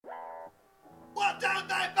down,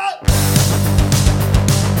 they vote!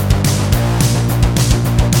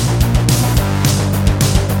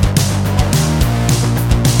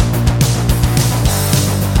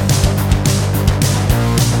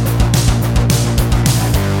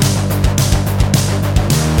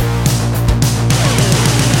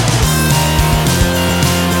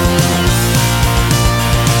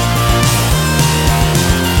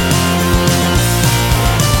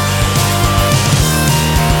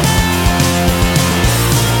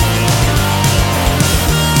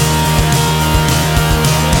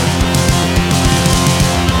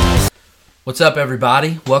 What's up,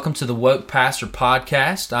 everybody? Welcome to the Woke Pastor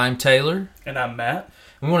Podcast. I'm Taylor. And I'm Matt.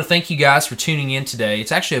 We want to thank you guys for tuning in today.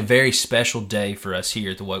 It's actually a very special day for us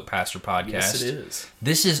here at the Woke Pastor Podcast. Yes, it is.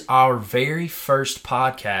 This is our very first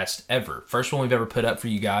podcast ever. First one we've ever put up for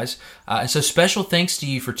you guys. And so special thanks to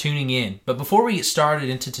you for tuning in. But before we get started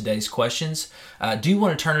into today's questions, I do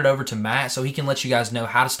want to turn it over to Matt so he can let you guys know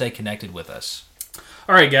how to stay connected with us.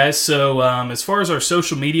 All right, guys. So as far as our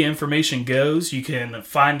social media information goes, you can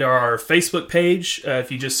find our Facebook page.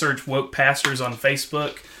 If you just search Woke Pastors on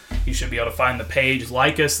Facebook, you should be able to find the page.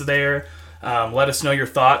 Like us there. Let us know your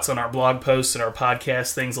thoughts on our blog posts and our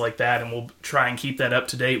podcast, things like that, and we'll try and keep that up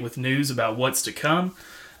to date with news about what's to come.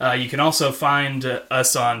 You can also find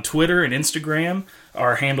us on Twitter and Instagram.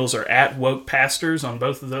 Our handles are at Woke Pastors on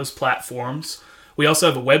both of those platforms. We also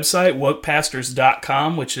have a website,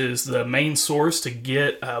 wokepastors.com, which is the main source to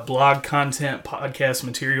get blog content, podcast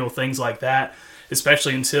material, things like that,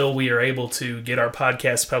 especially until we are able to get our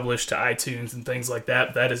podcast published to iTunes and things like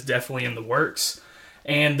that. That is definitely in the works.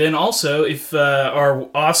 And then also, if our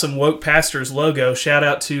awesome Woke Pastors logo, shout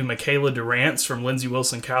out to Michaela Durrance from Lindsey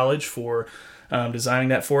Wilson College for designing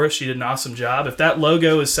that for us. She did an awesome job. If that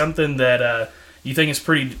logo is something that you think it's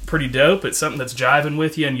pretty dope, it's something that's jiving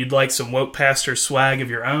with you, and you'd like some Woke Pastor swag of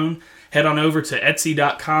your own, head on over to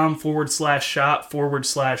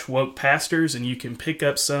etsy.com/shop/Woke Pastors, and you can pick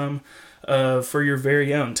up some for your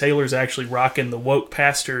very own. Taylor's actually rocking the Woke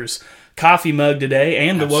Pastors coffee mug today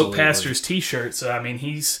and the Absolutely. Woke Pastors t-shirt, so I mean,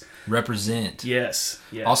 he's... Represent. Yes.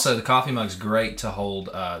 Also, the coffee mug's great to hold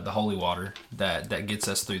the holy water that gets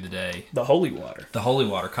us through the day. The holy water. The holy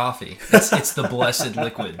water coffee. It's the blessed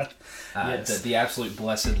liquid. Yes. The absolute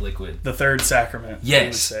blessed liquid. The third sacrament.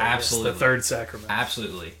 Yes, absolutely. Yes, the third sacrament.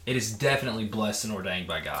 Absolutely. It is definitely blessed and ordained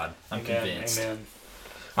by God. I'm convinced. Amen.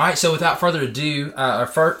 All right, so without further ado, our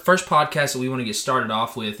first podcast that we want to get started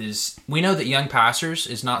off with is, we know that young pastors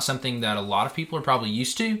is not something that a lot of people are probably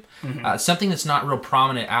used to. Mm-hmm. Something that's not real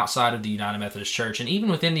prominent outside of the United Methodist Church. And even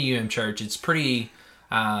within the UM Church, it's pretty,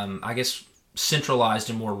 centralized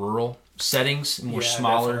in more rural settings, more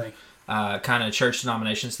smaller kind of church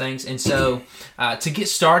denominations things. And so to get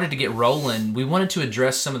started, to get rolling, we wanted to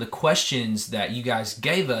address some of the questions that you guys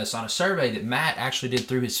gave us on a survey that Matt actually did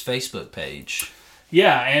through his Facebook page.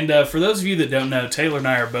 Yeah, and for those of you that don't know, Taylor and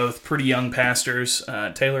I are both pretty young pastors.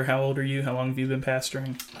 Taylor, how old are you? How long have you been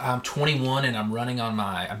pastoring? I'm 21, and I'm running on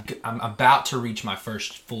I'm about to reach my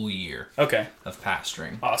first full year of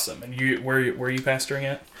pastoring. Awesome. And where are you pastoring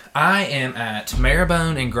at? I am at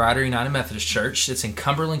Maribone and Grider United Methodist Church. It's in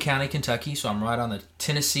Cumberland County, Kentucky, so I'm right on the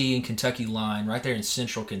Tennessee and Kentucky line, right there in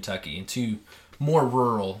central Kentucky, in two more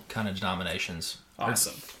rural kind of denominations.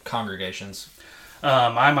 Awesome. Congregations.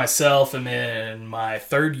 I myself am in my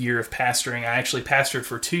third year of pastoring. I actually pastored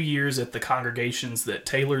for 2 years at the congregations that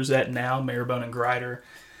Taylor's at now, Maribone and Grider.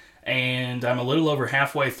 And I'm a little over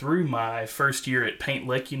halfway through my first year at Paint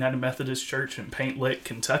Lick United Methodist Church in Paint Lick,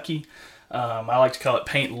 Kentucky. I like to call it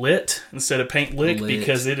Paint Lit instead of Paint Lick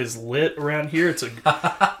because it is lit around here. It's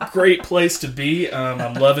a great place to be.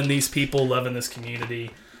 I'm loving these people, loving this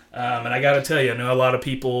community. And I got to tell you, I know a lot of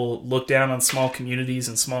people look down on small communities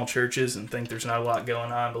and small churches and think there's not a lot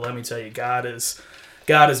going on. But let me tell you, God is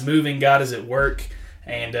moving. God is at work.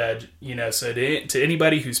 And, so to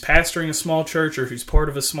anybody who's pastoring a small church or who's part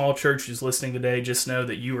of a small church who's listening today, just know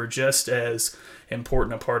that you are just as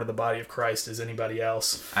important a part of the body of Christ as anybody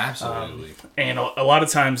else. Absolutely. And a lot of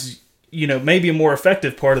times, maybe a more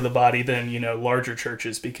effective part of the body than, larger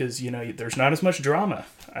churches because, there's not as much drama,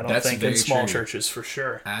 I don't think, in small churches for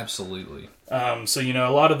sure. Absolutely. A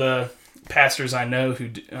lot of the pastors I know who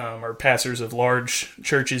are pastors of large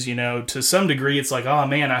churches, to some degree it's like, oh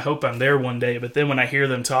man, I hope I'm there one day. But then when I hear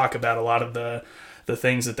them talk about a lot of the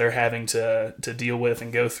things that they're having to deal with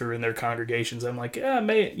and go through in their congregations, I'm like,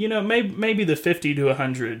 maybe the 50 to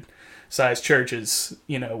 100 size church is,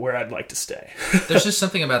 where I'd like to stay. There's just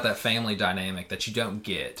something about that family dynamic that you don't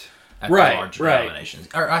get at the larger denominations.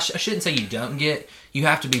 Or I shouldn't say you don't get. You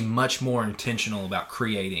have to be much more intentional about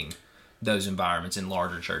creating those environments in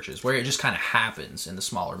larger churches where it just kind of happens in the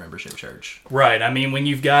smaller membership church. Right. I mean, when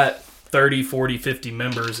you've got 30, 40, 50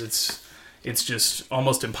 members, it's just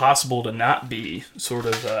almost impossible to not be sort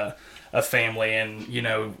of a family. And, you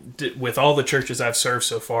know, with all the churches I've served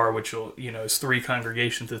so far, which will, you know, is 3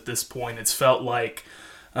 congregations at this point, it's felt like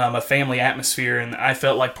a family atmosphere, and I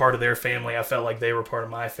felt like part of their family. I felt like they were part of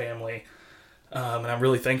my family, and I'm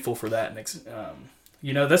really thankful for that. And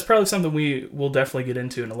you know, that's probably something we will definitely get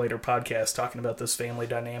into in a later podcast, talking about those family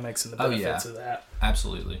dynamics and the benefits of that.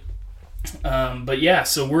 Absolutely. But yeah,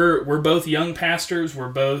 so we're both young pastors. We're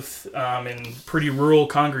both in pretty rural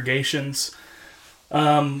congregations,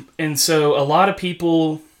 and so a lot of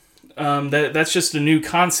people that's just a new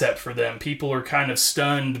concept for them. People are kind of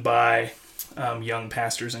stunned by young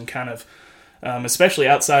pastors, and kind of especially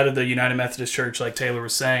outside of the United Methodist Church, like Taylor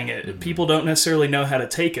was saying, people don't necessarily know how to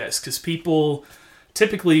take us, because people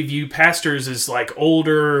typically view pastors as like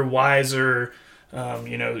older, wiser,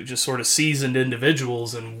 you know, just sort of seasoned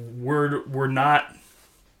individuals, and we're not.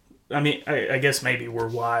 I mean, I guess maybe we're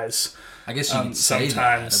wise. I guess you can say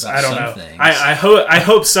sometimes. That about I don't some know. Things. I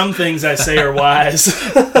hope some things I say are wise,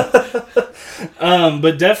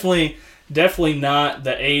 but definitely not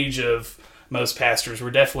the age of most pastors.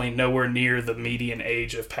 We're definitely nowhere near the median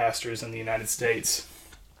age of pastors in the United States,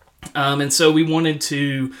 and so we wanted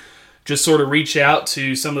to just sort of reach out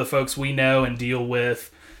to some of the folks we know and deal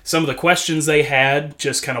with some of the questions they had,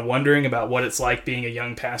 just kind of wondering about what it's like being a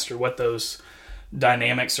young pastor, what those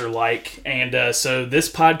dynamics are like. And so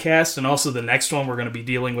this podcast and also the next one, we're going to be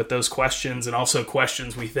dealing with those questions, and also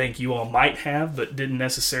questions we think you all might have but didn't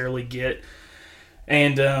necessarily get.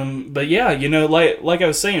 And but yeah, you know, like I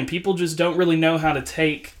was saying, people just don't really know how to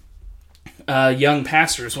take young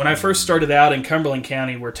pastors. When I first started out in Cumberland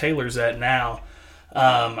County, where Taylor's at now,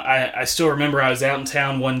 I still remember I was out in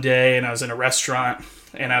town one day and I was in a restaurant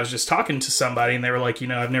and I was just talking to somebody, and they were like, you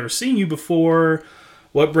know, I've never seen you before.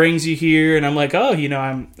 What brings you here? And I'm like, oh, you know,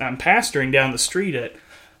 I'm pastoring down the street at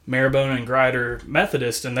Maribona and Grider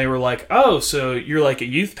Methodist. And they were like, oh, so you're like a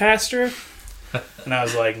youth pastor? And I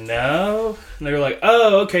was like, no. And they were like,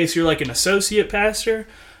 oh, okay, so you're like an associate pastor?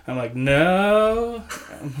 I'm like, no.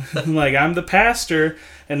 I'm like, I'm the pastor.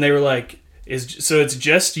 And they were like, so it's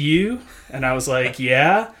just you? And I was like,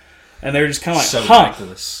 yeah. And they were just kind of like, so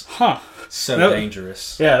ridiculous. So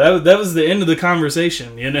dangerous. Yeah, that was the end of the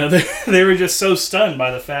conversation. You know, they were just so stunned by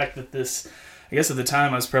the fact that this, I guess at the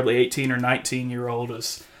time I was probably 18 or 19-year-old,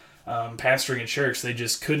 was pastoring a church. They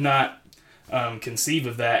just could not conceive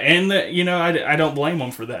of that. And, you know, I don't blame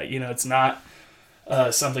them for that. You know, it's not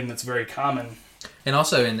something that's very common. And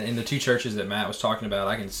also in the 2 churches that Matt was talking about,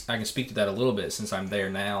 I can speak to that a little bit since I'm there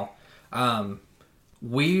now.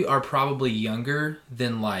 We are probably younger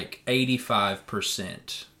than like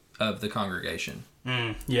 85% of the congregation.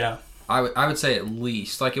 Yeah. I would say at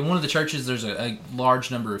least. Like in one of the churches, there's a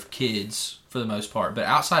large number of kids for the most part. But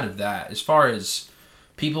outside of that, as far as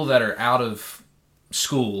people that are out of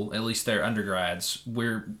school, at least they're undergrads,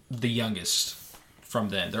 we're the youngest from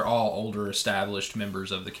them. They're all older, established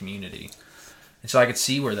members of the community. And so I could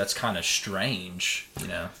see where that's kind of strange, you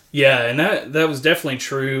know? Yeah, and that was definitely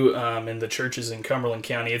true in the churches in Cumberland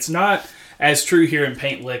County. It's not as true here in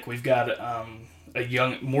Paint Lick. We've got a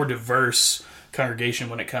young, more diverse congregation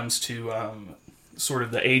when it comes to sort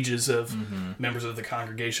of the ages of members of the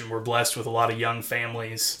congregation. We're blessed with a lot of young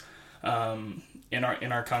families in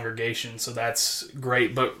our congregation, so that's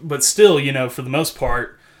great. But still, you know, for the most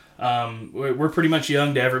part, we're pretty much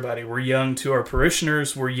young to everybody. We're young to our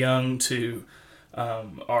parishioners. We're young to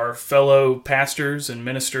our fellow pastors and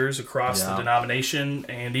ministers across the denomination,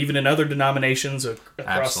 and even in other denominations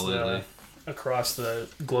across the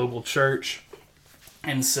global church.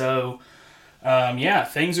 And so,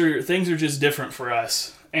 things are just different for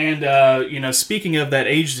us. And you know, speaking of that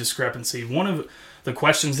age discrepancy, one of the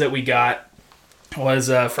questions that we got was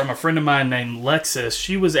from a friend of mine named Lexus.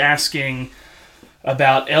 She was asking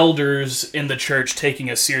about elders in the church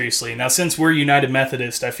taking us seriously. Now, since we're United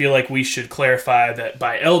Methodist, I feel like we should clarify that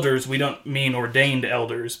by elders, we don't mean ordained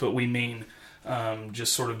elders, but we mean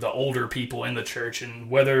just sort of the older people in the church,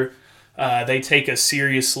 and whether they take us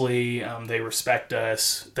seriously, they respect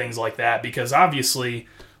us, things like that, because obviously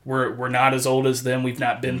we're not as old as them. We've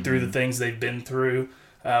not been through the things they've been through.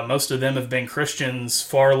 Most of them have been Christians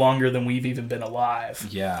far longer than we've even been alive.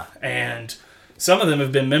 Yeah. And some of them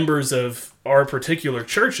have been members of our particular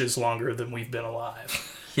churches longer than we've been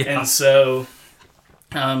alive. Yeah. And so,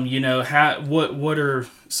 you know, what are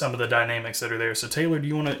some of the dynamics that are there? So Taylor, do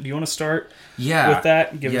you want to start with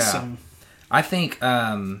that? Give us some. I think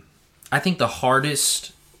the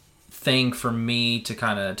hardest thing for me to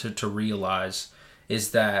kind of to realize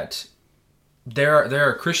is that there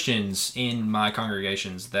are Christians in my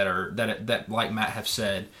congregations that like Matt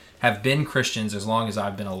have been Christians as long as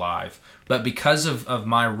I've been alive. But because of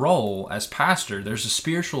my role as pastor, there's a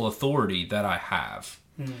spiritual authority that I have,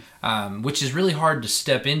 which is really hard to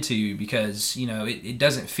step into because, it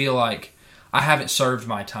doesn't feel like I haven't served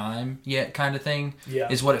my time yet kind of thing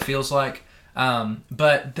is what it feels like.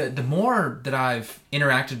 But the more that I've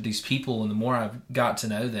interacted with these people and the more I've got to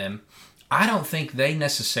know them, I don't think they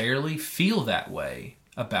necessarily feel that way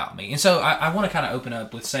about me. And so I want to kind of open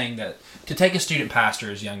up with saying that to take a student pastor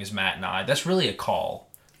as young as Matt and I, that's really a call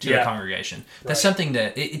to a congregation. That's something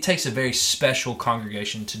that it takes a very special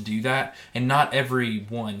congregation to do that, and not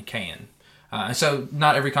everyone can. And so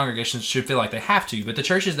not every congregation should feel like they have to, but the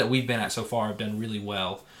churches that we've been at so far have done really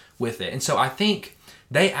well with it. And so I think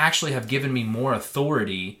they actually have given me more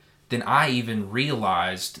authority than I even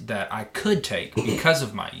realized that I could take because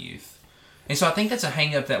of my youth. And so I think that's a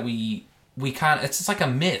hang-up that we kind of, it's like a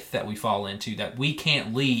myth that we fall into, that we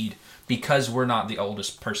can't lead because we're not the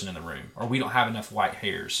oldest person in the room, or we don't have enough white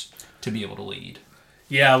hairs to be able to lead.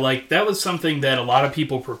 Yeah, like that was something that a lot of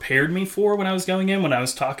people prepared me for when I was going in, when I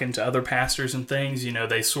was talking to other pastors and things.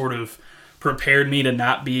 They sort of prepared me to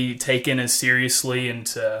not be taken as seriously and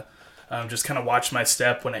to just kind of watch my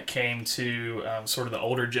step when it came to sort of the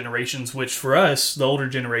older generations, which for us, the older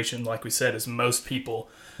generation, like we said, is most people.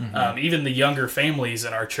 Even the younger families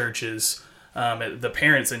in our churches, the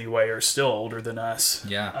parents anyway, are still older than us,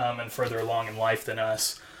 and further along in life than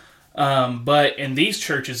us. But in these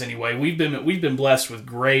churches anyway, we've been blessed with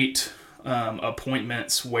great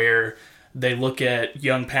appointments where they look at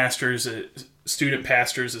young pastors, student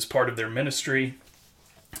pastors, as part of their ministry,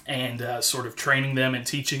 and sort of training them and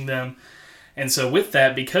teaching them. And so with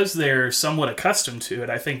that, because they're somewhat accustomed to it,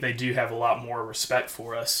 I think they do have a lot more respect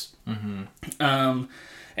for us.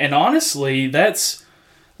 And honestly, that's,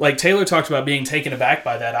 like Taylor talked about being taken aback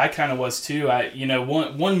by that. I kind of was too.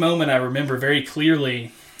 One moment I remember very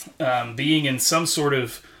clearly being in some sort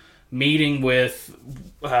of meeting with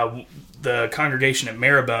the congregation at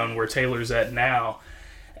Maribone, where Taylor's at now,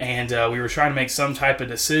 and we were trying to make some type of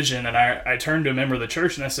decision, and I turned to a member of the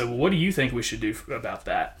church and I said, well, what do you think we should do about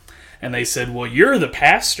that? And they said, well, you're the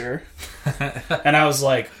pastor. And I was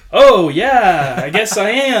like, oh, yeah, I guess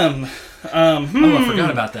I am. Oh, I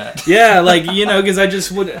forgot about that. Yeah, because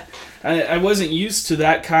I wasn't used to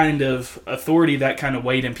that kind of authority, that kind of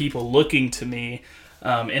weight, and people looking to me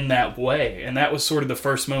in that way. And that was sort of the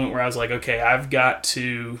first moment where I was like, okay, I've got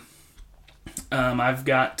to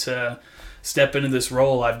step into this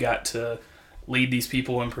role. I've got to lead these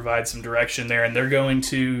people and provide some direction there, and they're going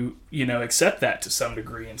to, accept that to some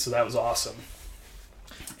degree. And so that was awesome.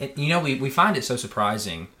 And, we find it so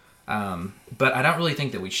surprising. But I don't really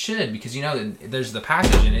think that we should, because there's the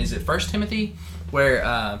passage in, is it 1 Timothy, where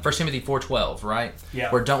 1 Timothy 4:12, right?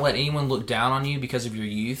 Yeah. Where don't let anyone look down on you because of your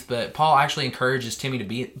youth. But Paul actually encourages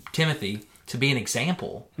Timothy to be an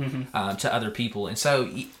example to other people. And so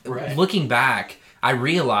looking back, I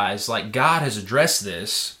realized God has addressed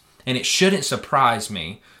this, and it shouldn't surprise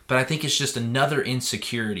me. But I think it's just another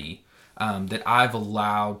insecurity that I've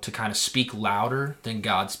allowed to kind of speak louder than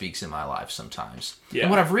God speaks in my life sometimes. Yeah.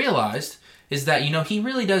 And what I've realized is that, He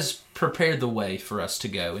really does prepare the way for us to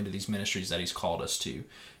go into these ministries that He's called us to.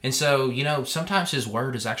 And so, sometimes His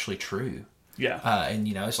word is actually true. Yeah. And,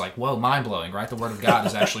 it's like, whoa, mind-blowing, right? The word of God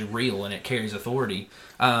is actually real, and it carries authority.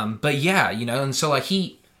 But yeah, and so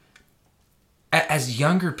as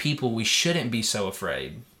younger people, we shouldn't be so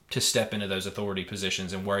afraid to step into those authority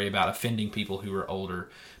positions and worry about offending people who are older.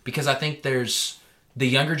 Because I think the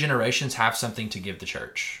younger generations have something to give the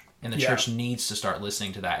church, and the church needs to start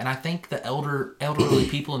listening to that. And I think the elderly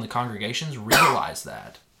people in the congregations realize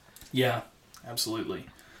that. Yeah, absolutely.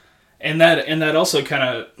 And that also kind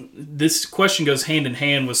of, this question goes hand in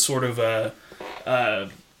hand with sort of a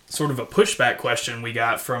pushback question we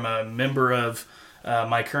got from a member of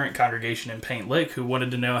my current congregation in Paint Lick, who wanted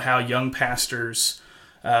to know how young pastors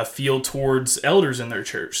feel towards elders in their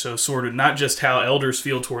church. So sort of not just how elders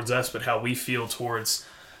feel towards us, but how we feel towards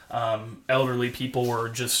elderly people or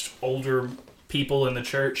just older people in the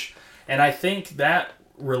church. And I think that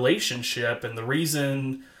relationship, and the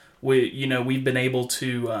reason we've been able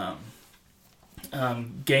to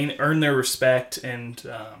earn their respect and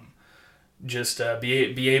just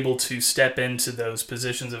be able to step into those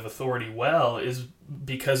positions of authority well, is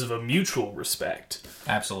because of a mutual respect.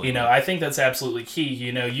 Absolutely. I think that's absolutely key.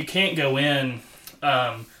 You can't go in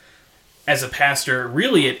as a pastor,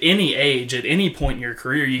 really at any age, at any point in your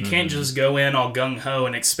career. You can't just go in all gung-ho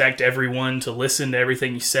and expect everyone to listen to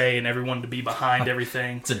everything you say and everyone to be behind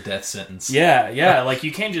everything. It's a death sentence. Yeah.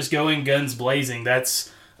 You can't just go in guns blazing.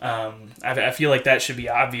 That's I feel like that should be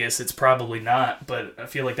obvious. It's probably not, but I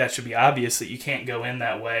feel like that should be obvious that you can't go in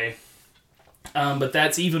that way. But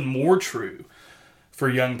that's even more true for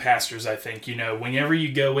young pastors, I think. Whenever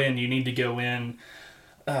you go in, you need to go in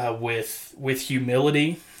with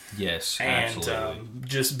humility. Yes, and absolutely.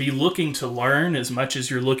 Just be looking to learn as much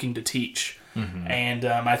as you're looking to teach. Mm-hmm. And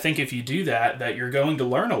I think if you do that you're going to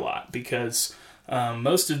learn a lot, because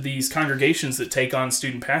most of these congregations that take on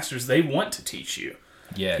student pastors, they want to teach you.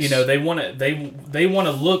 Yes. They want to they want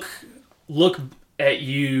to look at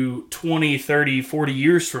you 20, 30, 40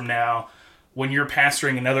 years from now when you're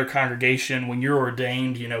pastoring another congregation, when you're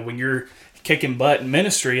ordained, when you're kicking butt in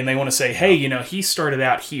ministry, and they want to say, hey, he started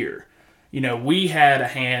out here. We had a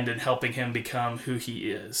hand in helping him become who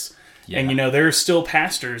he is. Yeah. And, there are still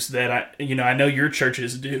pastors that I know your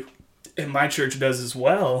churches do, and my church does as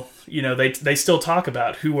well. They still talk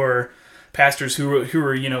about who are pastors who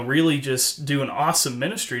are, really just doing awesome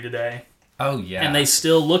ministry today. Oh, yeah. And they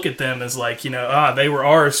still look at them as like, they were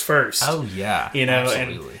ours first. Oh, yeah.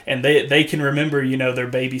 Absolutely. And they can remember, their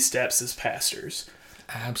baby steps as pastors.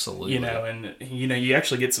 Absolutely. You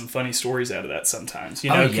actually get some funny stories out of that sometimes.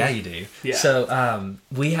 Yeah, you do. Yeah. So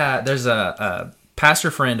there's a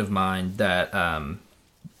pastor friend of mine that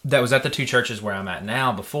was at the two churches where I'm at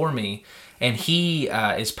now before me, and he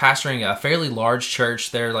is pastoring a fairly large church.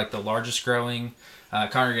 They're like the largest growing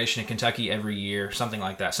congregation in Kentucky every year, something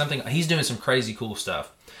like that. He's doing some crazy cool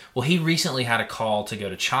stuff. Well, he recently had a call to go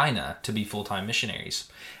to China to be full-time missionaries.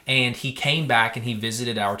 And he came back and he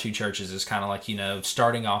visited our two churches as kind of like,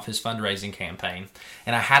 starting off his fundraising campaign.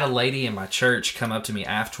 And I had a lady in my church come up to me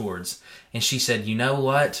afterwards, and she said, you know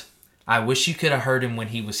what? I wish you could have heard him when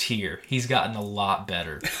he was here. He's gotten a lot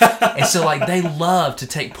better. And so they love to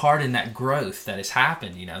take part in that growth that has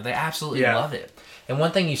happened. They absolutely love it. And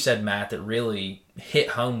one thing you said, Matt, that really hit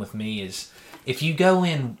home with me is if you go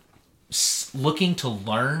in looking to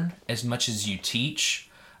learn as much as you teach,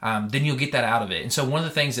 then you'll get that out of it. And so one of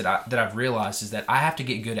the things that I've realized is that I have to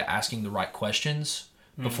get good at asking the right questions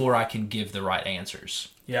before I can give the right answers.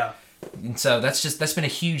 Yeah. And so that's been a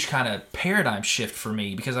huge kind of paradigm shift for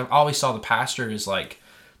me, because I've always saw the pastor as like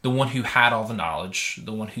the one who had all the knowledge,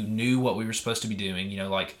 the one who knew what we were supposed to be doing,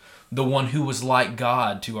 like the one who was like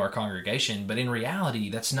God to our congregation. But in reality,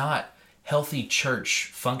 that's not healthy church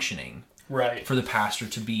functioning. Right. For the pastor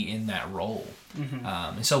to be in that role. Mm-hmm.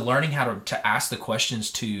 And so learning how to ask the questions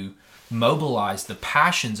to mobilize the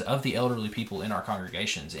passions of the elderly people in our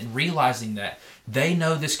congregations, and realizing that they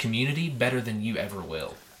know this community better than you ever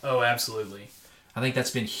will. Oh, absolutely. I think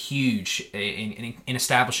that's been huge in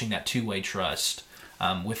establishing that two-way trust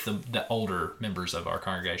with the older members of our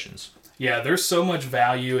congregations. Yeah, there's so much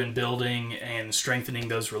value in building and strengthening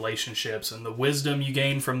those relationships, and the wisdom you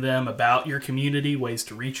gain from them about your community, ways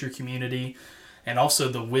to reach your community, and also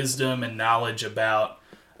the wisdom and knowledge about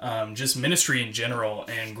just ministry in general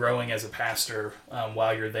and growing as a pastor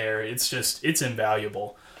while you're there. It's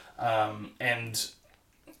invaluable. And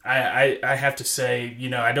I have to say,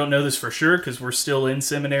 I don't know this for sure because we're still in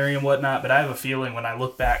seminary and whatnot, but I have a feeling when I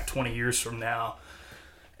look back 20 years from now,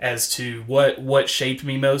 as to what shaped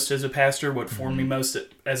me most as a pastor, what formed me most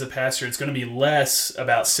as a pastor, it's going to be less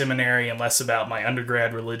about seminary and less about my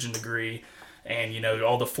undergrad religion degree and,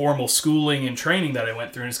 all the formal schooling and training that I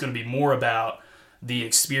went through. And it's going to be more about the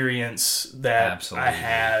experience that Absolutely. I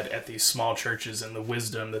had at these small churches and the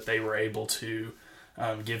wisdom that they were able to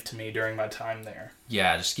give to me during my time there.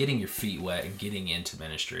 Yeah, just getting your feet wet and getting into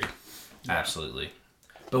ministry. Yeah. Absolutely.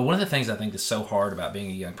 But one of the things I think that's so hard about being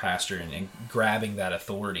a young pastor and grabbing that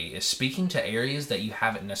authority is speaking to areas that you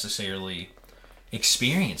haven't necessarily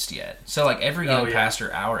experienced yet. So like every young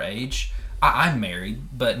pastor our age, I'm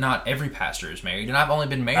married, but not every pastor is married. And I've only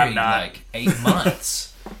been married like 8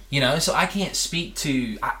 months. So I can't speak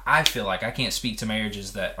to, I feel like I can't speak to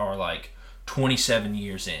marriages that are like 27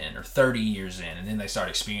 years in or 30 years in, and then they start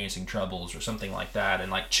experiencing troubles or something like that. And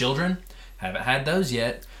like children, haven't had those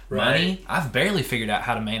yet. Right. Money, I've barely figured out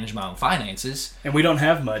how to manage my own finances. And we don't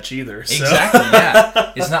have much either. So. Exactly,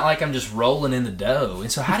 yeah. It's not like I'm just rolling in the dough.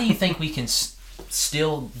 And so how do you think we can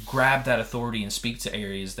still grab that authority and speak to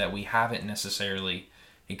areas that we haven't necessarily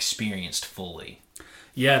experienced fully?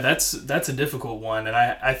 Yeah, that's a difficult one. And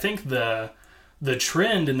I think the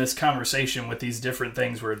trend in this conversation with these different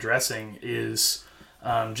things we're addressing is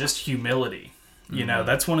just humility. Mm-hmm.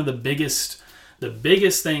 That's one of the biggest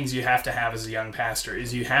things you have to have as a young pastor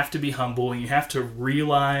is you have to be humble and you have to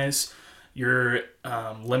realize your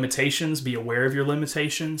limitations, be aware of your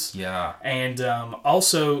limitations. Yeah. And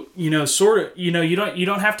also, you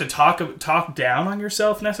don't have to talk down on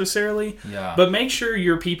yourself necessarily. Yeah. But make sure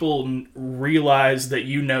your people realize that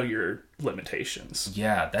you know your limitations.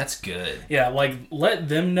 Yeah, that's good. Yeah, like let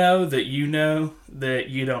them know that you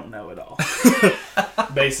don't know it all.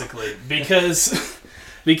 Basically,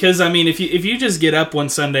 because I mean, if you just get up one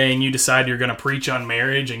Sunday and you decide you're going to preach on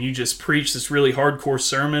marriage and you just preach this really hardcore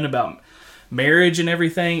sermon about marriage and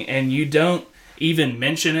everything, and you don't even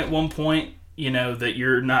mention at one point, that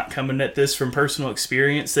you're not coming at this from personal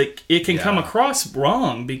experience, that it can come across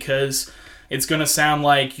wrong, because it's going to sound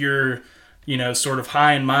like you're, sort of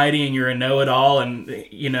high and mighty and you're a know-it-all, and,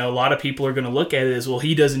 a lot of people are going to look at it as, well,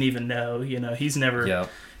 he doesn't even know, he's never... Yep.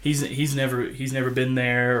 He's never been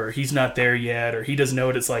there, or he's not there yet, or he doesn't know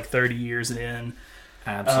what it's like 30 years in.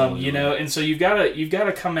 Absolutely. And so you've got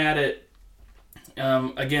to come at it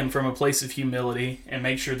again from a place of humility and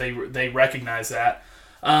make sure they recognize that.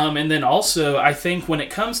 And then also, I think when it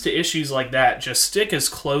comes to issues like that, just stick as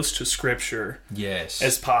close to Scripture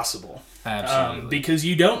as possible. Absolutely. Because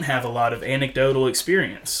you don't have a lot of anecdotal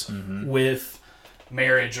experience with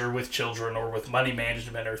marriage or with children or with money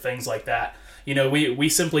management or things like that. We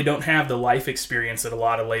simply don't have the life experience that a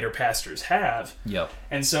lot of later pastors have. Yep.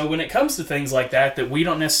 And so when it comes to things like that we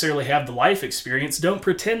don't necessarily have the life experience, don't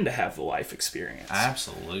pretend to have the life experience.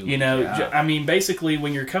 Absolutely. I mean, basically,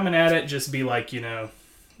 when you're coming at it, just be like, I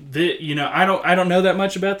don't know that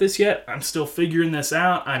much about this yet. I'm still figuring this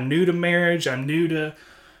out. I'm new to marriage. I'm new to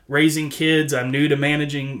raising kids. I'm new to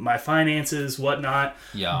managing my finances, whatnot.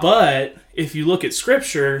 Yeah. But if you look at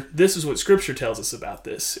Scripture, this is what Scripture tells us about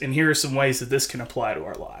this. And here are some ways that this can apply to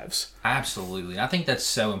our lives. Absolutely. I think that's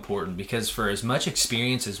so important, because for as much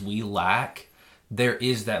experience as we lack, there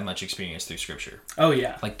is that much experience through Scripture. Oh,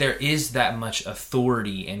 yeah. Like, there is that much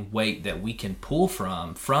authority and weight that we can pull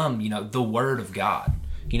from the Word of God.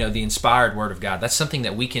 The inspired Word of God. That's something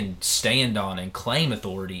that we can stand on and claim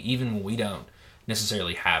authority even when we don't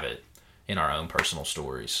necessarily have it in our own personal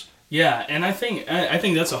stories. Yeah, and I think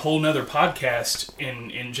that's a whole nother podcast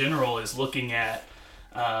in general, is looking at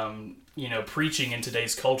preaching in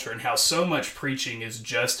today's culture and how so much preaching is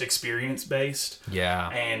just experience based. Yeah.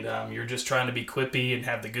 And you're just trying to be quippy and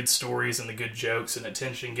have the good stories and the good jokes and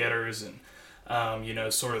attention getters and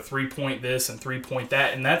sort of 3-point this and 3-point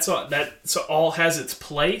that, and that's all has its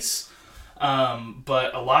place.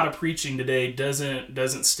 But a lot of preaching today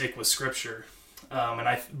doesn't stick with Scripture.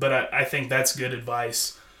 I think that's good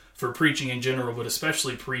advice for preaching in general, but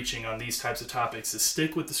especially preaching on these types of topics, is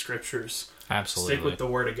stick with the Scriptures. Absolutely. Stick with the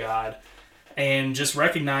Word of God, and just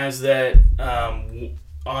recognize that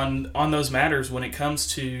on those matters, when it comes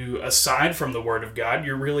to, aside from the Word of God,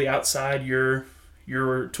 you're really outside your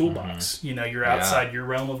toolbox. You're outside your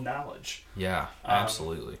realm of knowledge. Yeah,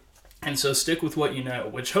 absolutely. And so stick with what you know,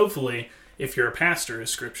 which hopefully, if you're a pastor,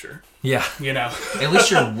 is Scripture. Yeah. At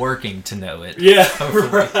least you're working to know it. Yeah,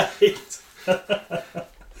 right.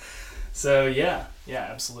 So, yeah,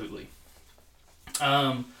 absolutely.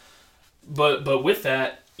 But with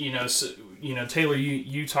that, Taylor,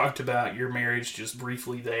 you talked about your marriage just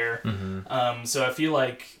briefly there. Mm-hmm. So I feel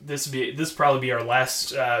like this probably be our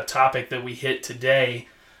last topic that we hit today.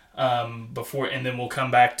 Before, and then we'll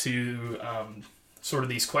come back to sort of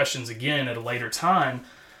these questions again at a later time.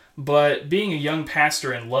 But being a young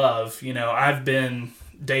pastor in love, I've been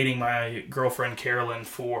dating my girlfriend Carolyn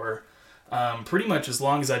for pretty much as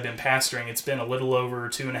long as I've been pastoring. It's been a little over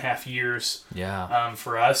 2.5 years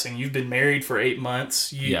for us, and you've been married for 8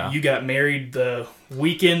 months. You got married the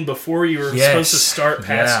weekend before you were supposed to start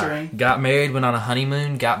pastoring. Yeah. Got married, went on a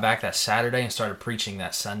honeymoon, got back that Saturday, and started preaching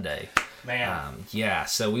that Sunday. Man.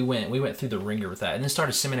 So we went through the ringer with that, and then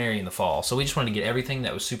started seminary in the fall. So we just wanted to get everything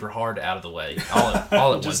that was super hard out of the way, all at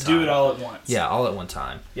one time. Just do it all at once. Yeah, all at one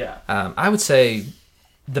time. Yeah. I would say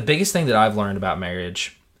the biggest thing that I've learned about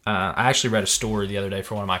marriage, I actually read a story the other day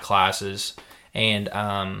for one of my classes, and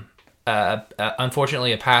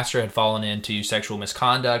unfortunately a pastor had fallen into sexual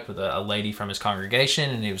misconduct with a lady from his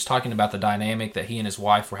congregation, and he was talking about the dynamic that he and his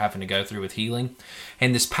wife were having to go through with healing.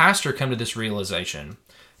 And this pastor come to this realization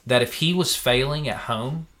that if he was failing at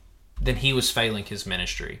home, then he was failing his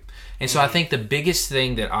ministry. And so I think the biggest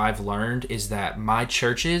thing that I've learned is that my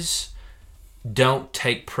churches don't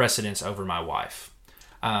take precedence over my wife.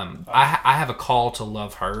 I have a call to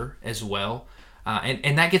love her as well.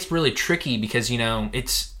 And that gets really tricky because,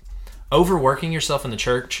 it's overworking yourself in the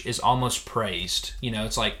church is almost praised.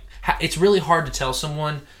 It's like, it's really hard to tell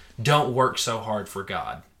someone, don't work so hard for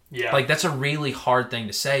God. Yeah. Like, that's a really hard thing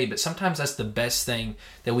to say, but sometimes that's the best thing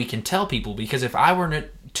that we can tell people, because if I were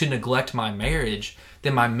to neglect my marriage,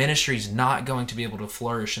 then my ministry is not going to be able to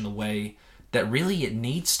flourish in the way that really it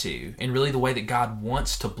needs to, and really the way that God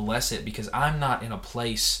wants to bless it, because I'm not in a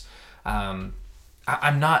place, I'm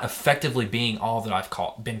not effectively being all that I've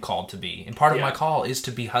been called to be. And part of my call is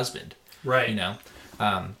to be husband. Right. You know?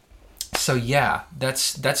 So yeah,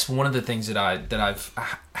 that's one of the things that I've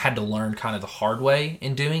had to learn kind of the hard way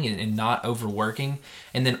in doing, and not overworking.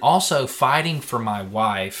 And then also fighting for my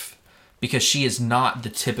wife, because she is not the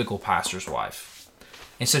typical pastor's wife.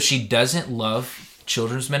 And so she doesn't love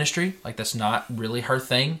children's ministry. Like, that's not really her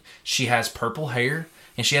thing. She has purple hair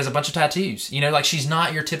and she has a bunch of tattoos. You know, like, she's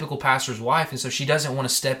not your typical pastor's wife, and so she doesn't want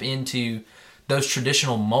to step into those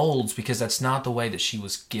traditional molds because that's not the way that she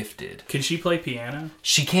was gifted. Can she play piano?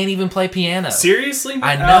 She can't even play piano. Seriously?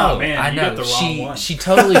 I know. Oh, man, I know. You got the wrong one. She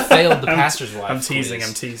totally failed the pastor's wife. I'm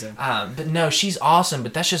teasing. But no, she's awesome,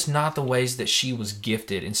 but that's just not the ways that she was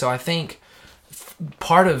gifted. And so I think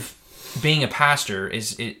part of being a pastor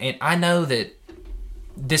is, and I know that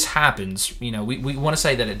this happens, you know, we want to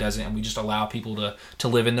say that it doesn't, and we just allow people to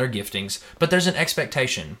live in their giftings, but there's an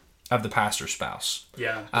expectation of the pastor's spouse.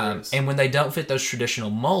 Yeah. And when they don't fit those traditional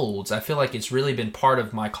molds, I feel like it's really been part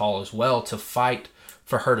of my call as well to fight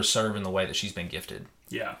for her to serve in the way that she's been gifted.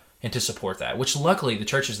 Yeah. And to support that, which luckily the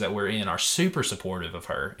churches that we're in are super supportive of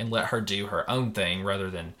her and let her do her own thing rather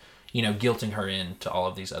than, you know, guilting her into all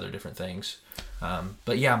of these other different things.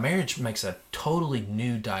 But yeah, marriage makes a totally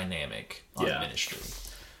new dynamic on ministry,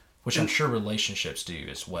 which I'm sure relationships do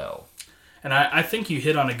as well. And I think you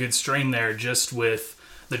hit on a good string there, just with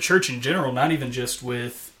the church in general, not even just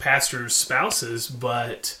with pastors' spouses,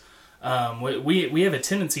 but we have a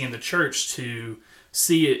tendency in the church to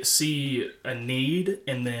see a need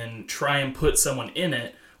and then try and put someone in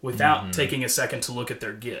it without taking a second to look at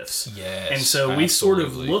their gifts. Yes, and so absolutely. we sort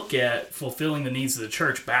of look at fulfilling the needs of the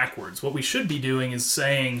church backwards. What we should be doing is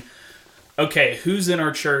saying, okay, who's in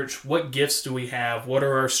our church? What gifts do we have? What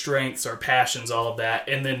are our strengths, our passions, all of that?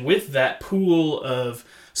 And then with that pool of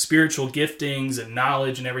spiritual giftings and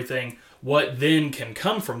knowledge and everything, what then can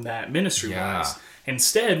come from that ministry-wise? Yeah.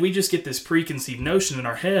 Instead, we just get this preconceived notion in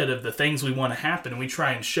our head of the things we want to happen, and we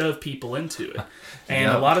try and shove people into it.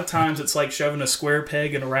 And a lot of times it's like shoving a square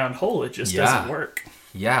peg in a round hole. It just doesn't work.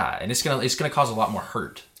 Yeah, and it's gonna cause a lot more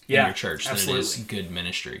hurt in your church than it is good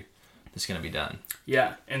ministry that's gonna be done.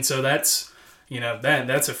 Yeah, and so that's, you know,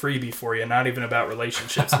 that's a freebie for you. Not even about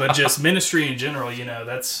relationships, but just ministry in general. You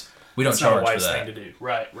know, we don't charge not a wise for that. thing to do.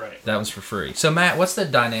 Right. That one's for free. So Matt, what's the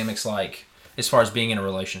dynamics like as far as being in a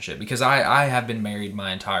relationship? Because I have been married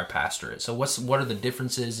my entire pastorate. So what are the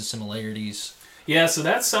differences, the similarities? Yeah, so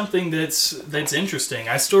that's something that's interesting.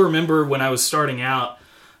 I still remember when I was starting out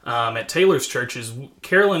at Taylor's churches,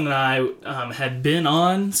 Carolyn and I had been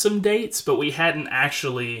on some dates, but we hadn't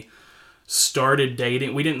actually started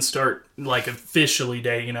dating. We didn't start like officially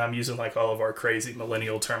dating. You know, I'm using like all of our crazy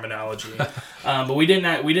millennial terminology, but we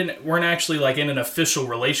weren't actually like in an official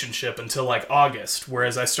relationship until like August.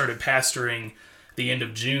 Whereas I started pastoring the end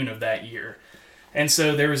of June of that year. And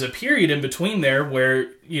so there was a period in between there where,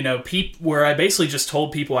 you know, where I basically just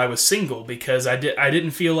told people I was single because I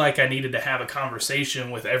didn't feel like I needed to have a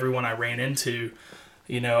conversation with everyone I ran into,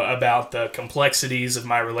 you know, about the complexities of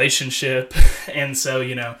my relationship. And so,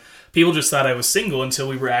 you know, people just thought I was single until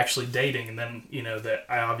we were actually dating. And then, you know, that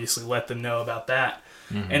I obviously let them know about that.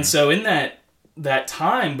 Mm-hmm. And so in that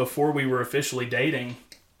time before we were officially dating,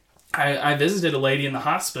 I visited a lady in the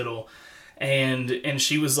hospital. And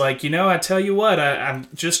she was like, you know, I tell you what, I'm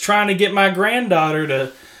just trying to get my granddaughter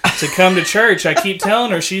to come to church. I keep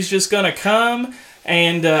telling her she's just going to come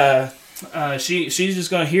and she's just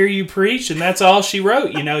going to hear you preach, and that's all she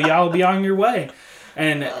wrote. You know, y'all will be on your way.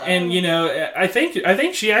 And you know, I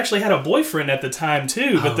think she actually had a boyfriend at the time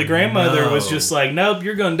too, but the grandmother was just like, nope,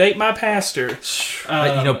 you're going to date my pastor.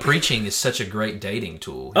 You know, preaching is such a great dating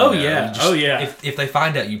tool. Oh, know? yeah. If they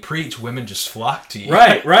find out you preach, women just flock to you.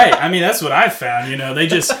 Right. I mean, that's what I've found. You know, they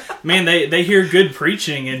just they hear good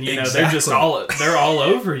preaching, and you know, they're all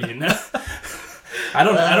over. You know, I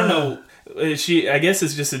don't know. I guess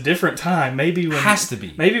it's just a different time. Maybe when has to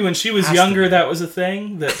be. Maybe when she was younger, that was a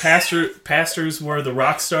thing. That pastors were the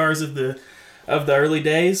rock stars of the early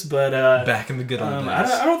days. But back in the good old days,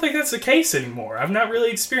 I don't think that's the case anymore. I've not really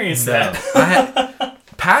experienced that.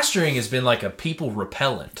 Pastoring has been like a people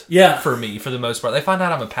repellent. For me, for the most part, they find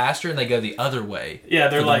out I'm a pastor and they go the other way. Yeah,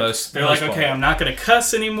 they're like, okay, I'm not going to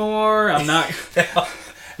cuss anymore. I'm not.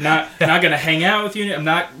 Not going to hang out with you. I'm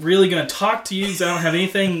not really going to talk to you because I don't have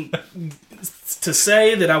anything to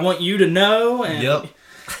say that I want you to know. And,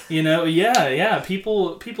 you know,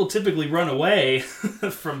 people typically run away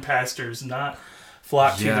from pastors, not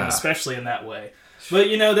flock to them, especially in that way. But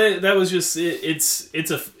that was just it's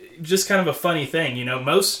just kind of a funny thing.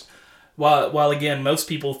 While again most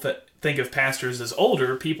people think of pastors as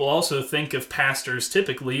older, people also think of pastors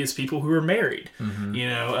typically as people who are married. Mm-hmm.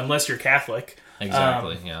 Unless you're Catholic.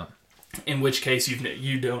 Exactly. Yeah. In which case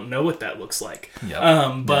you don't know what that looks like.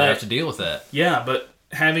 Yeah. But you have to deal with that. Yeah, but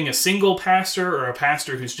having a single pastor or a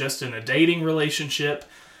pastor who's just in a dating relationship,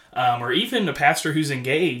 or even a pastor who's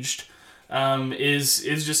engaged, is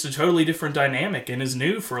just a totally different dynamic and is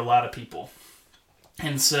new for a lot of people.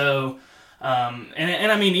 And so,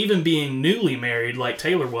 and I mean, even being newly married like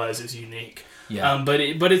Taylor was is unique. Yeah. But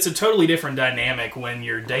it's a totally different dynamic when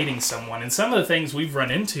you're dating someone. And some of the things we've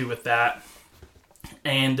run into with that,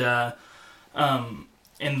 and the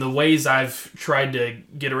ways I've tried to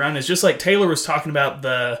get around is just like Taylor was talking about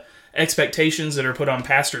the expectations that are put on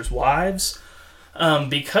pastors' wives.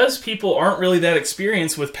 Because people aren't really that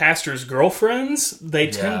experienced with pastors' girlfriends, they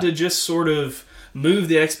tend to just sort of move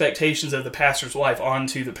the expectations of the pastor's wife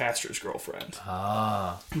onto the pastor's girlfriend.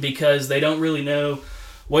 Because they don't really know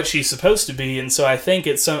what she's supposed to be, and so I think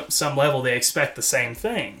at some level they expect the same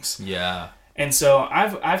things. Yeah. And so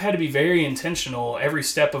I've had to be very intentional every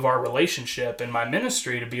step of our relationship in my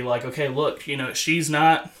ministry to be like, okay, look, she's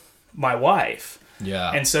not my wife.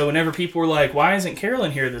 Yeah. And so whenever people were like, why isn't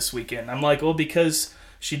Carolyn here this weekend? I'm like, well, because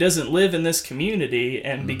she doesn't live in this community,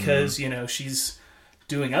 and because, she's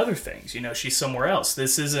doing other things. She's somewhere else.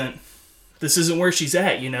 This isn't where she's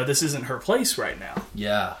at. This isn't her place right now.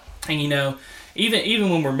 Yeah. And, even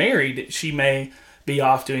when we're married, she may be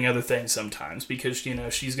off doing other things sometimes because,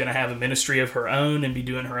 she's going to have a ministry of her own and be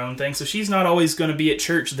doing her own thing. So she's not always going to be at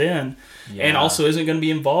church then, and also isn't going to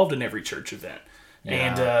be involved in every church event.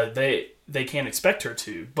 Yeah. And they can't expect her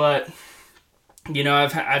to. But,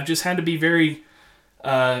 I've just had to be very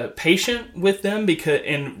patient with them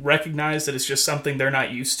and recognize that it's just something they're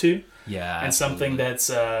not used to. Yeah. And something that's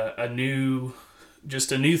a new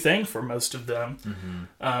thing for most of them. Mm-hmm.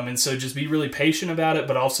 And so just be really patient about it,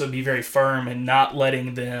 but also be very firm and not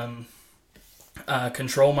letting them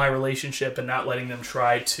control my relationship and not letting them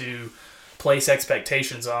try to place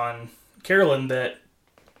expectations on Carolyn that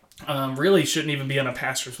really shouldn't even be on a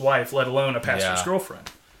pastor's wife, let alone a pastor's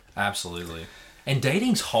girlfriend. Absolutely. And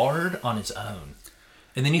dating's hard on its own.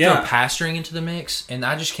 And then you throw pastoring into the mix, and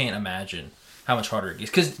I just can't imagine how much harder it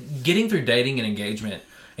gets. Because getting through dating and engagement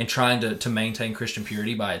and trying to maintain Christian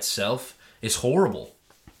purity by itself is horrible.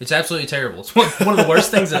 It's absolutely terrible. It's one of the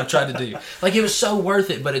worst things that I've tried to do. Like, it was so worth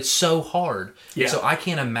it, but it's so hard. Yeah. So I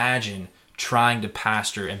can't imagine trying to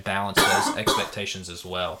pastor and balance those expectations as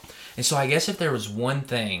well. And so I guess if there was one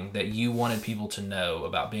thing that you wanted people to know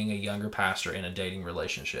about being a younger pastor in a dating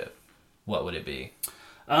relationship, what would it be?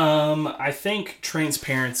 I think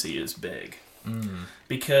transparency is big.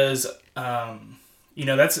 Because,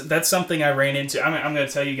 that's something I ran into. I'm going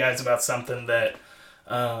to tell you guys about something that,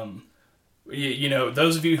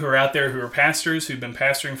 those of you who are out there who are pastors, who've been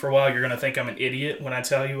pastoring for a while, you're going to think I'm an idiot when I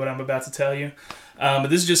tell you what I'm about to tell you. But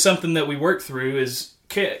this is just something that we worked through. Is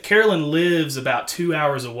Carolyn lives about 2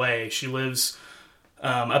 hours away. She lives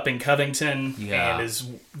up in Covington and is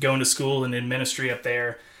going to school and in ministry up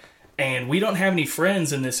there. And we don't have any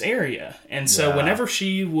friends in this area. And so whenever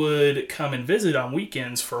she would come and visit on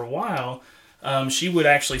weekends for a while, she would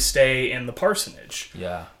actually stay in the parsonage.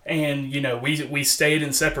 Yeah. And, we stayed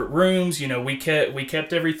in separate rooms. We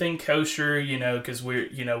kept everything kosher, because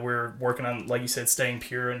we're working on, like you said, staying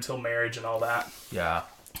pure until marriage and all that. Yeah.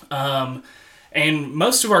 And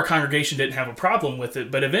most of our congregation didn't have a problem with it,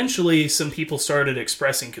 but eventually some people started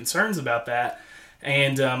expressing concerns about that.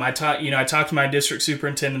 And I talked to my district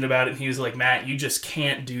superintendent about it, and he was like, Matt, you just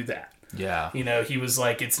can't do that. Yeah. He was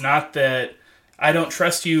like, it's not that I don't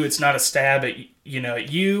trust you. It's not a stab at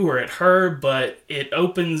you or at her, but it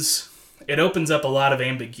opens up a lot of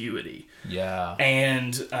ambiguity. Yeah.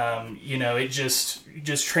 And it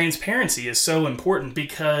just transparency is so important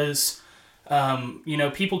because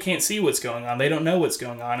people can't see what's going on. They don't know what's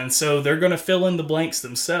going on. And so they're going to fill in the blanks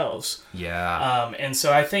themselves. Yeah. And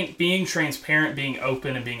so I think being transparent, being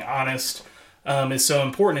open, and being honest is so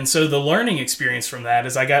important. And so the learning experience from that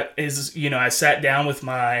is I sat down with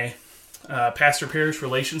my pastor parish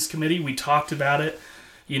relations committee. We talked about it.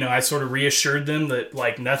 I sort of reassured them that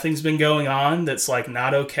like nothing's been going on that's like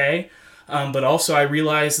not okay. But also I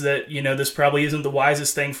realized that, this probably isn't the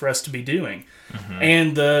wisest thing for us to be doing. Mm-hmm.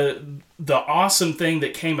 And the awesome thing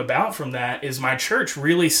that came about from that is my church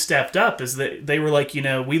really stepped up. Is that they were like,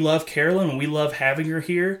 we love Carolyn and we love having her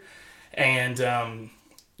here. And,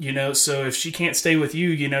 so if she can't stay with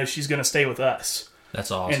you, she's going to stay with us.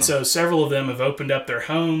 That's awesome. And so several of them have opened up their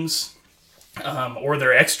homes or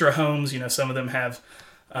their extra homes. Some of them have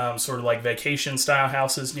sort of like vacation style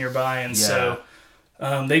houses nearby. And so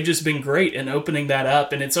they've just been great in opening that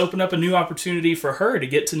up. And it's opened up a new opportunity for her to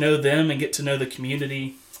get to know them and get to know the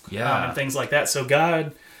community and things like that. So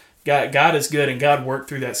God is good, and God worked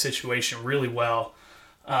through that situation really well.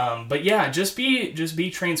 But yeah, just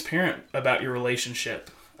be transparent about your relationship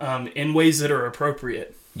in ways that are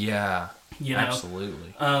appropriate. Yeah, you know?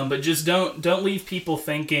 Absolutely. But just don't leave people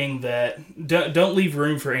thinking that. Don't leave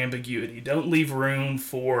room for ambiguity. Don't leave room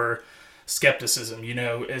for skepticism. You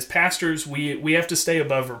know, as pastors, we have to stay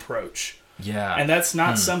above reproach. Yeah, and that's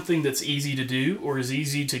not something that's easy to do or is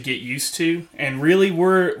easy to get used to. And really,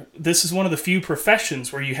 this is one of the few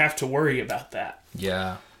professions where you have to worry about that.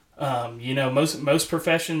 Yeah. You know, most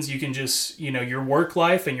professions, you can just, you know, your work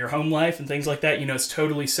life and your home life and things like that, you know, it's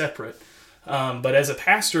totally separate. But as a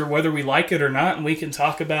pastor, whether we like it or not, and we can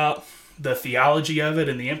talk about the theology of it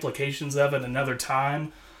and the implications of it another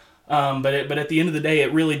time. But at the end of the day,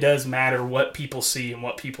 it really does matter what people see and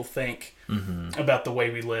what people think about the way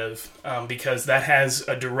we live, because that has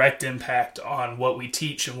a direct impact on what we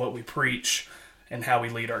teach and what we preach and how we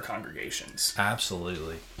lead our congregations.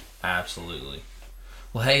 Absolutely.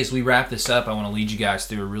 Well, hey, as we wrap this up, I want to lead you guys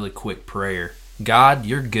through a really quick prayer. God,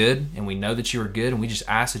 you're good, and we know that you are good, and we just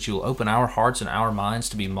ask that you will open our hearts and our minds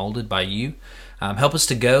to be molded by you. Help us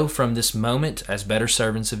to go from this moment as better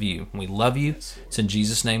servants of you. We love you. It's in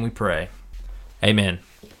Jesus' name we pray. Amen.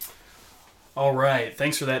 All right.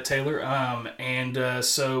 Thanks for that, Taylor.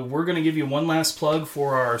 So we're going to give you one last plug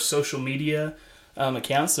for our social media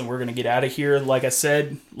accounts, and we're going to get out of here. Like I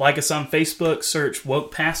said, like us on Facebook, search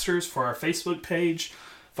Woke Pastors for our Facebook page.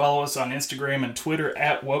 Follow us on Instagram and Twitter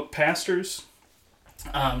at Woke Pastors.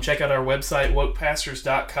 Check out our website,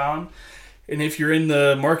 wokepastors.com. And if you're in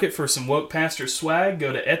the market for some Woke Pastor swag,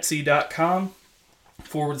 go to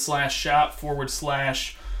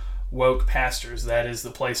etsy.com/shop/Woke Pastors. That is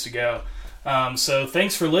the place to go. So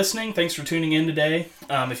thanks for listening. Thanks for tuning in today.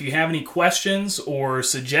 If you have any questions or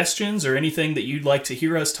suggestions or anything that you'd like to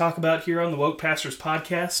hear us talk about here on the Woke Pastors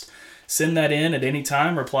podcast, send that in at any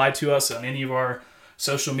time. Reply to us on any of our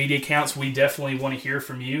social media accounts. We definitely want to hear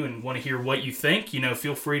from you and want to hear what you think. You know,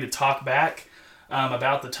 feel free to talk back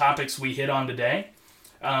about the topics we hit on today.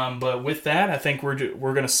 But with that, I think we're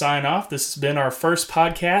going to sign off. This has been our first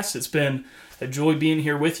podcast. It's been a joy being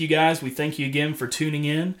here with you guys. We thank you again for tuning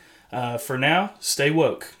in. For now, stay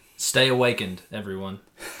woke. Stay awakened, everyone.